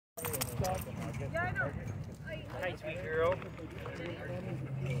Yeah, I know. Hi, sweet girl.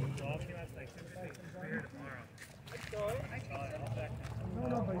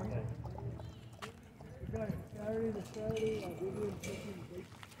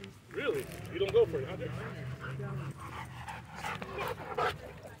 Really? You don't go for it, huh?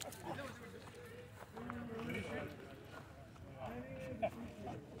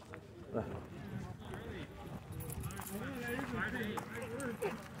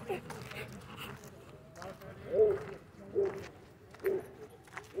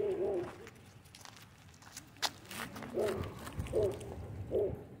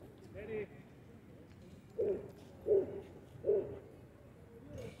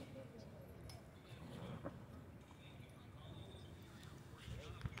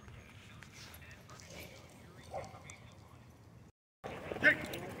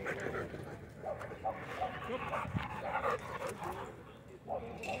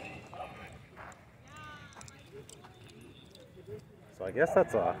 So I guess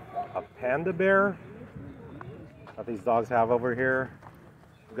that's a panda bear that these dogs have over here.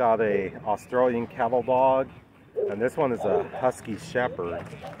 We've got a Australian cattle dog, and this one is a Husky Shepherd,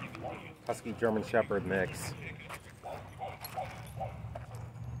 Husky German Shepherd mix.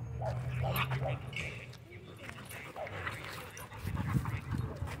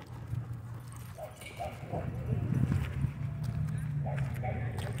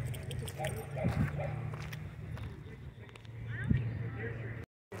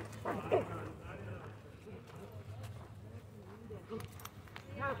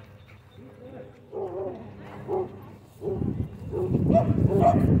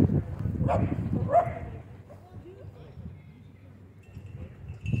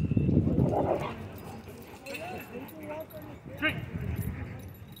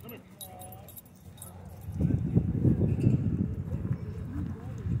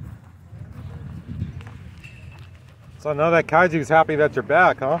 So I know that Kaiju's happy that you're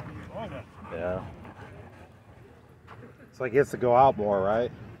back, huh? Oh, no. Yeah. So he gets to go out more,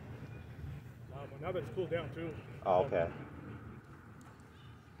 right? Well, now that it's cooled down, too. Oh, okay.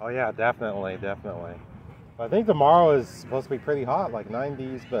 Oh yeah, definitely, definitely. I think tomorrow is supposed to be pretty hot, like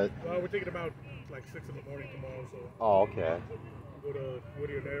 90s, but... Well, we're thinking about like 6 in the morning tomorrow, so... Oh, okay. Go to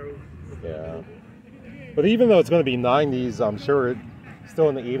Whittier Narrows. Yeah. But even though it's going to be 90s, I'm sure it still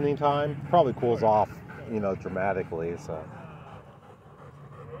in the evening time, probably cools off, you know, dramatically, so...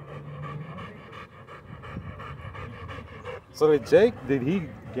 So did Jake, did he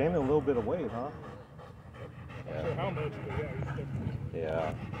gain a little bit of weight, huh? Not sure how much, but yeah, he's definitely...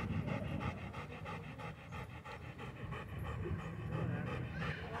 Yeah.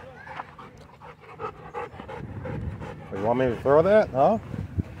 You want me to throw that, huh?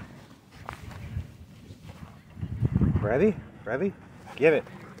 Ready? Ready? Get it.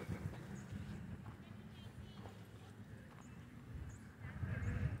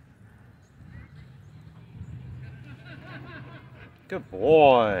 Good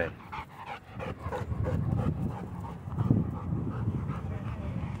boy.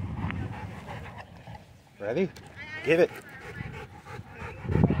 Ready? Get it.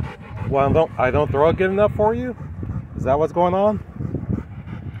 Well, I don't throw it good enough for you? Is that what's going on?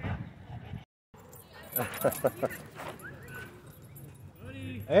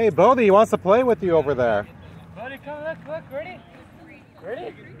 Hey, Bodie, he wants to play with you over there. Buddy, come look, ready?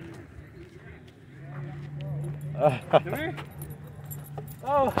 Ready? Come here.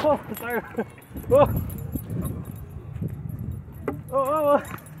 Oh, sorry. Oh. Oh.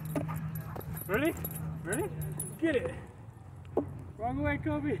 Ready? Ready? Get it. Wrong way,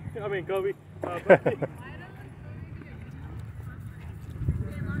 Kobe. I mean, Kobe. Buddy.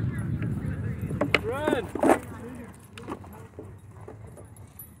 Run.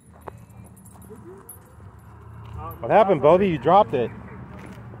 What happened, Bodie? You dropped it.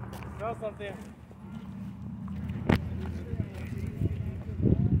 Smell something.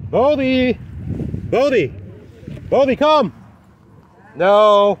 Bodie! Bodie! Bodie, come!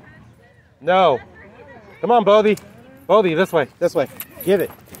 No. No. Come on, Bodie. Bodie, this way. This way. Get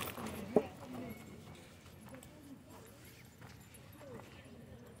it.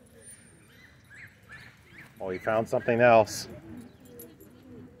 Oh, he found something else.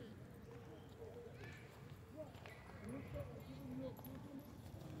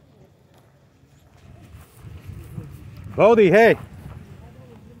 Bodie, hey.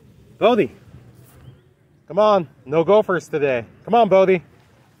 Bodie. Come on. No gophers today. Come on, Bodie.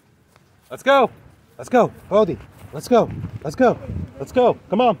 Let's go. Let's go. Bodie. Let's go. Let's go. Let's go.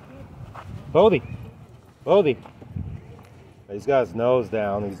 Come on. Bodie. Bodie. He's got his nose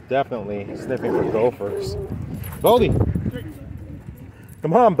down. He's definitely sniffing for gophers. Bodie.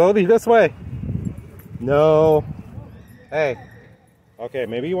 Come on, Bodie, this way. No. Hey. Okay,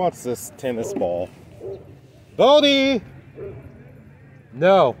 maybe he wants this tennis ball. Bodie!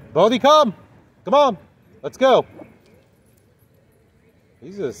 No. Bodie, come! Come on. Let's go.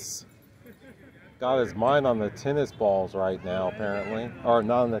 He's just got his mind on the tennis balls right now, apparently. Or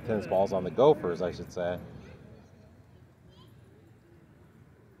not on the tennis balls, on the Gophers, I should say.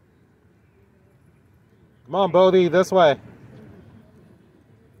 Come on, Bodie, this way.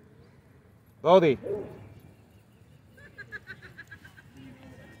 Bodie.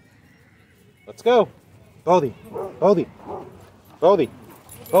 Let's go. Bodie. Bodie. Bodie.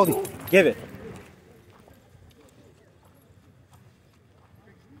 Bodie. Give it.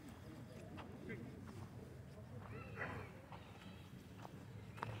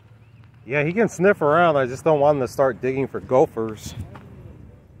 Yeah, he can sniff around. I just don't want him to start digging for gophers.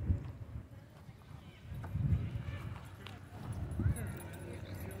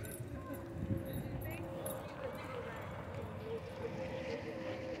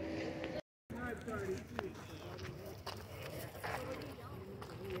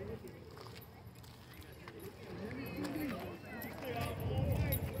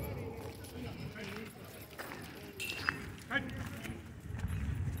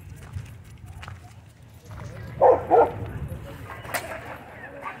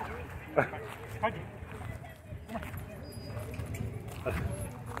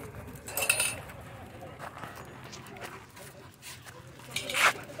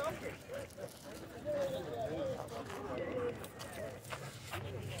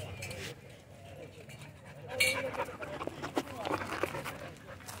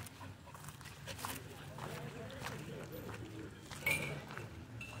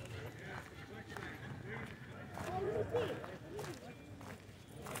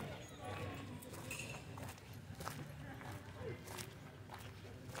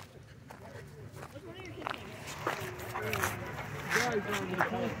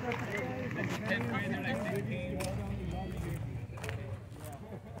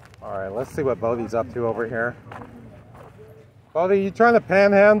 All right, let's see what Bodie's up to over here. Bodie, you trying to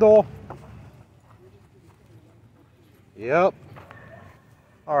panhandle? Yep.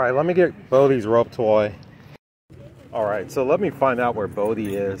 All right, let me get Bodie's rope toy. All right, so let me find out where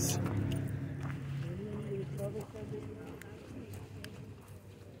Bodie is.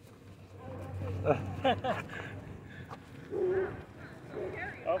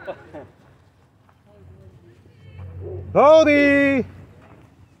 Bodie!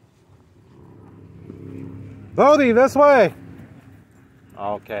 Bodie, this way!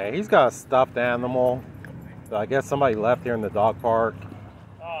 Okay, he's got a stuffed animal. So I guess somebody left here in the dog park.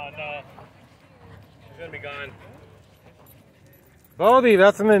 Oh no. He's gonna be gone. Bodie,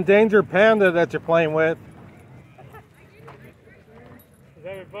 that's an endangered panda that you're playing with. He's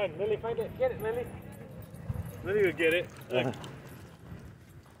having fun. Lily, find it. Get it, Lily. Lily would get it. Look.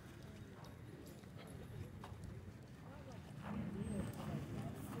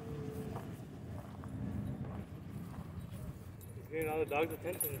 He's getting all the dog's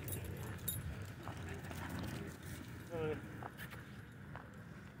attention.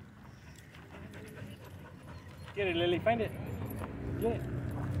 Get it, Lily. Find it. Get it.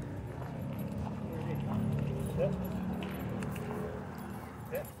 Sit.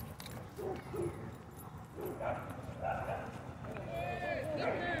 Sit.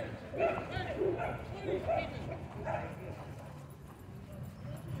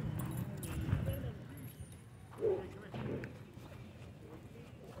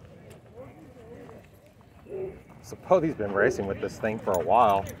 So Bodie's been racing with this thing for a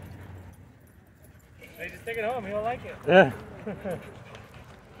while. Hey, just take it home. He'll like it. Yeah.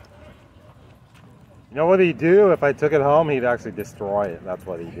 You know what he'd do? If I took it home, he'd actually destroy it. That's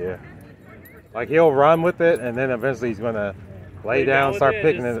what he'd do. Like, he'll run with it, and then eventually he's going to lay down and start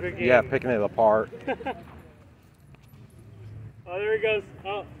picking it. Yeah, picking it apart. Oh, there he goes.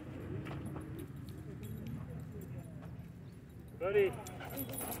 Oh. Buddy.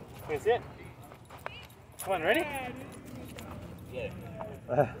 Can you sit? Come on, ready? Yeah.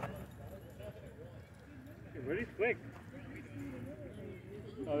 Ready? Quick.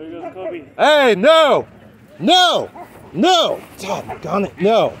 Oh, there goes Kobe. Hey, no! No! No! Doggone it,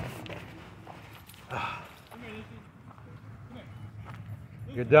 no!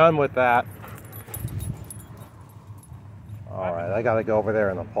 You're done with that. Alright, I gotta go over there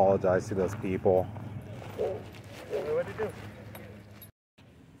and apologize to those people. What'd you do?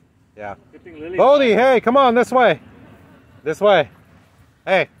 Yeah. Lily. Bodie, hey, come on, this way. This way.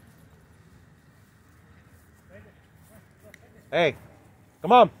 Hey. Hey.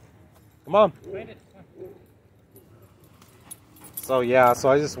 Come on. Come on. So yeah, so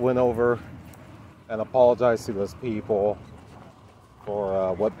I just went over and apologized to those people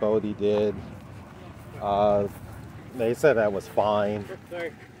for what Bodie did. They said that was fine.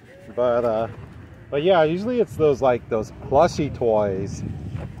 Sorry. But yeah, usually it's those plushy toys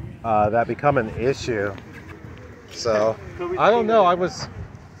that become an issue. So I don't know. I was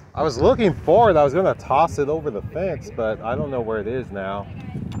looking for it. I was gonna toss it over the fence, but I don't know where it is now.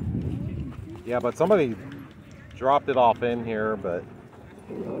 Yeah, but somebody dropped it off in here, but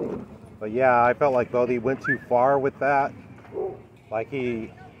yeah, I felt like Bodie went too far with that. Like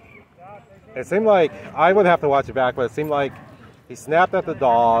it seemed like, I would have to watch it back, but it seemed like he snapped at the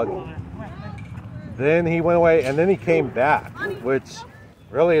dog, then he went away, and then he came back, which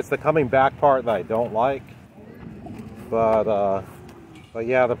really it's the coming back part that I don't like. But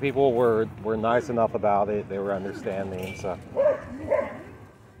yeah, the people were nice enough about it. They were understanding, so.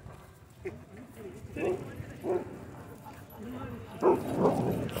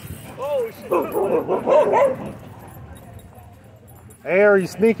 Oh, shit. Hey, are you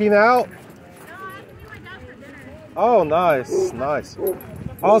sneaking out? No, I'm taking my dad for dinner. Oh, nice, nice.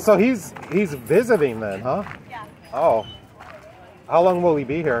 Oh, so he's visiting then, huh? Yeah. Oh. How long will he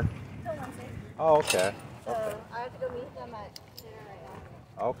be here? Till Wednesday. Oh, okay. So I have to go meet them at dinner right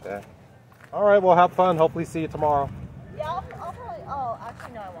now. Okay. All right, well, have fun. Hopefully see you tomorrow. Yeah, I'll probably, oh,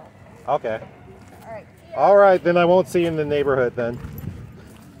 actually, no, I won't. Okay. All right. See ya. All right, then I won't see you in the neighborhood then.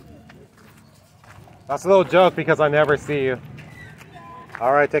 That's a little joke because I never see you.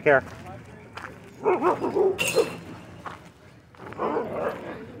 All right, take care.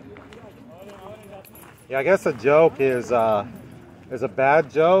 Yeah, I guess a joke is a bad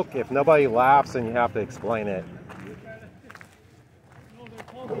joke if nobody laughs and you have to explain it.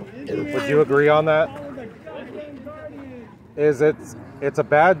 Would you agree on that? It's a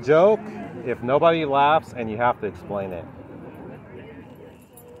bad joke if nobody laughs and you have to explain it.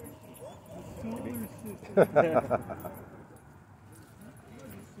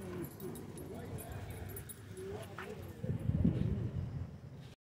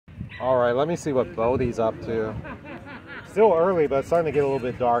 All right, let me see what Bodie's up to. Still early, but it's starting to get a little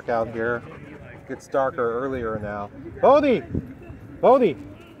bit dark out here. It gets darker earlier now. Bodie! Bodie!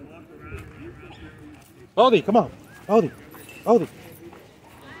 Bodie, come on. Bodie! Bodie!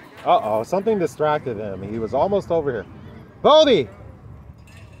 Uh-oh, something distracted him. He was almost over here. Bodie!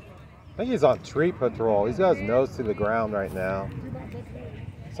 I think he's on treat patrol. He's got his nose to the ground right now.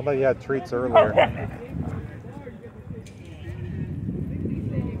 Somebody had treats earlier.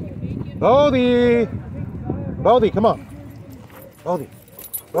 Bodie! Bodie, come on. Bodie.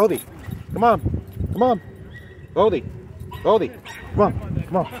 Bodie. Come on. Come on. Bodie. Bodie. Come on.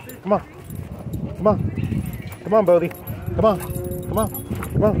 Come on. Come on. Come on. Come on, Bodie. Come on. Come on.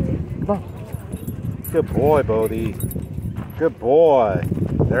 Come on. Come on. Good boy, Bodie. Good boy.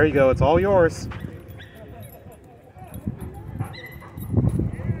 There you go. It's all yours.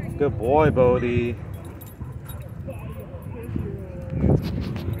 Good boy, Bodie.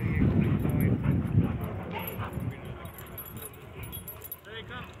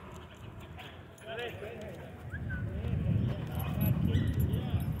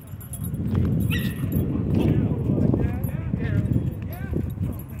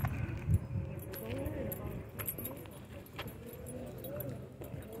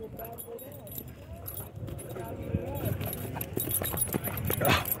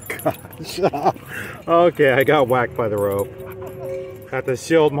 Okay, I got whacked by the rope. Had to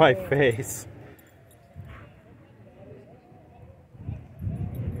shield my face.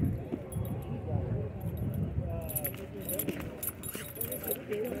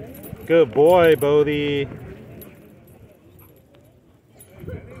 Good boy, Bodie.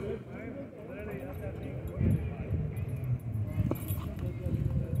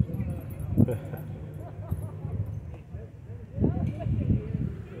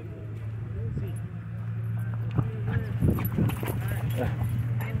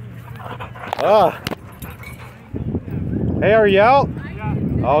 Ah. Hey, are you out? Yeah.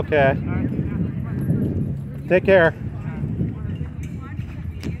 Okay. Take care.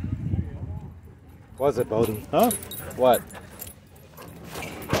 Was it, Bodie? Huh? What?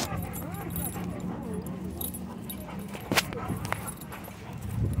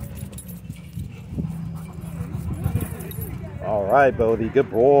 All right, Bodie. Good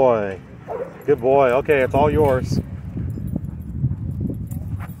boy. Good boy. Okay, it's all yours.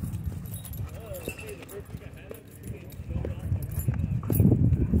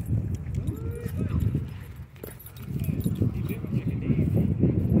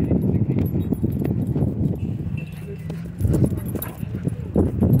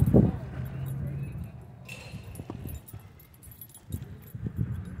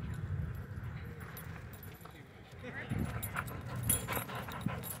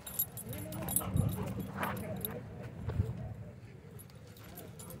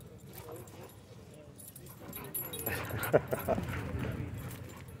 You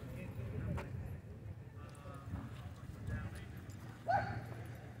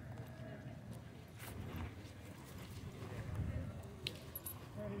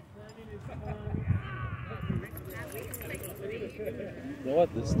know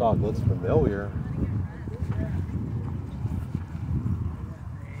what? This dog looks familiar.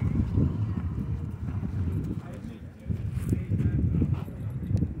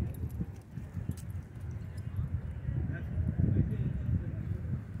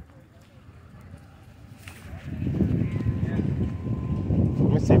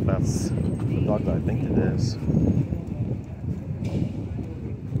 Let me see if that's the dog that I think it is.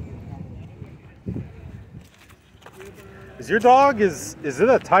 Is your dog, is it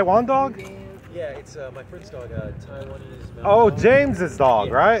a Taiwan dog? Yeah, it's my friend's dog, Taiwanese. Oh, James's dog,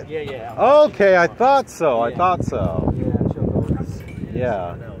 yeah, right? Yeah, yeah. Okay, I thought so. Yeah. I thought so. Yeah, Choco's.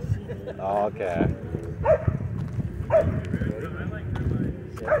 Yeah. Someone else. Oh, okay.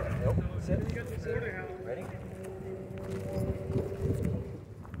 Sit. Ready?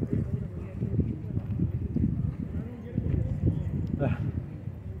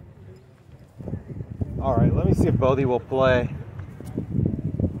 All right, let me see if Bodhi will play.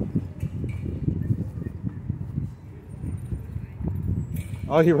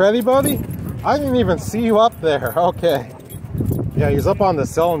 Oh, you ready, Bodhi? I didn't even see you up there. Okay. Yeah, he's up on the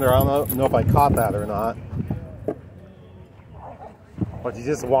cylinder. I don't know if I caught that or not. But you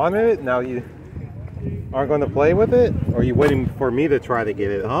just wanted it? Now you aren't going to play with it? Or are you waiting for me to try to get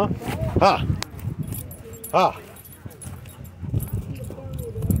it, huh? Ha! Ha!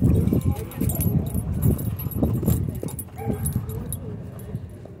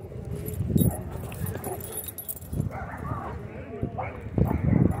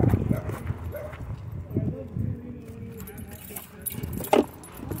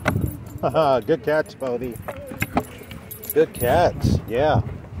 Good catch, Bodhi. Good catch, yeah.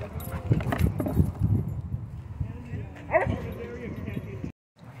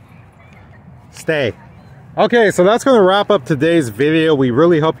 Stay. Okay, so that's going to wrap up today's video. We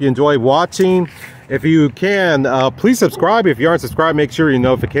really hope you enjoyed watching. If you can, please subscribe. If you aren't subscribed, make sure your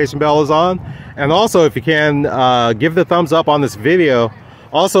notification bell is on. And also, if you can, give the thumbs up on this video.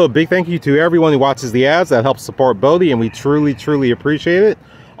 Also, a big thank you to everyone who watches the ads. That helps support Bodhi, and we truly, truly appreciate it.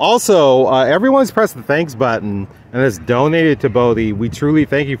 Also, everyone's pressed the thanks button and has donated to Bodhi. We truly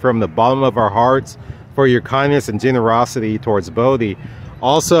thank you from the bottom of our hearts for your kindness and generosity towards Bodhi.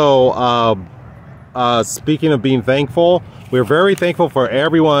 Also, speaking of being thankful, we're very thankful for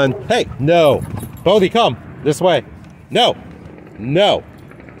everyone. Hey, no. Bodhi, come this way. No. No.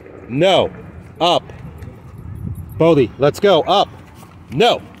 No. Up. Bodhi, let's go. Up.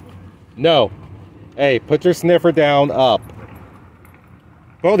 No. No. Hey, put your sniffer down. Up.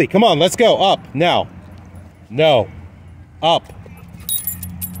 Bodhi, come on, let's go. Up, now. No. Up.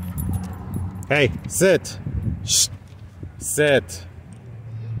 Hey, sit. Shh. Sit.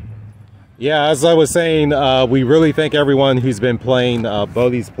 Yeah, as I was saying, we really thank everyone who's been playing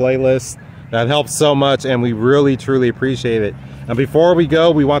Bodhi's playlist. That helps so much, and we really, truly appreciate it. And before we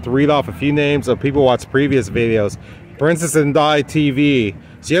go, we want to read off a few names of people who watched previous videos. Princess and Die TV.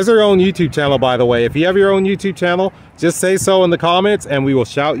 She has her own YouTube channel, by the way. If you have your own YouTube channel, just say so in the comments and we will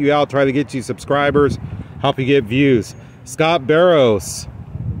shout you out, try to get you subscribers, help you get views. Scott Barros.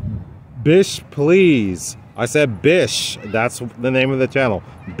 Bish Please. I said Bish. That's the name of the channel.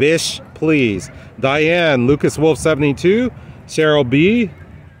 Bish Please. Diane. Lucas Wolf 72. Cheryl B.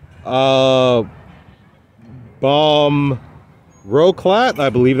 Bomb Roclat. I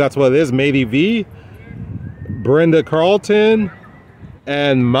believe that's what it is. Matey V. Brenda Carlton.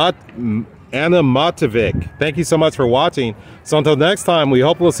 And Anna Matovic. Thank you so much for watching. So until next time, we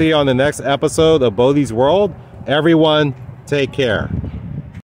hope we'll see you on the next episode of Bodhi's World. Everyone, take care.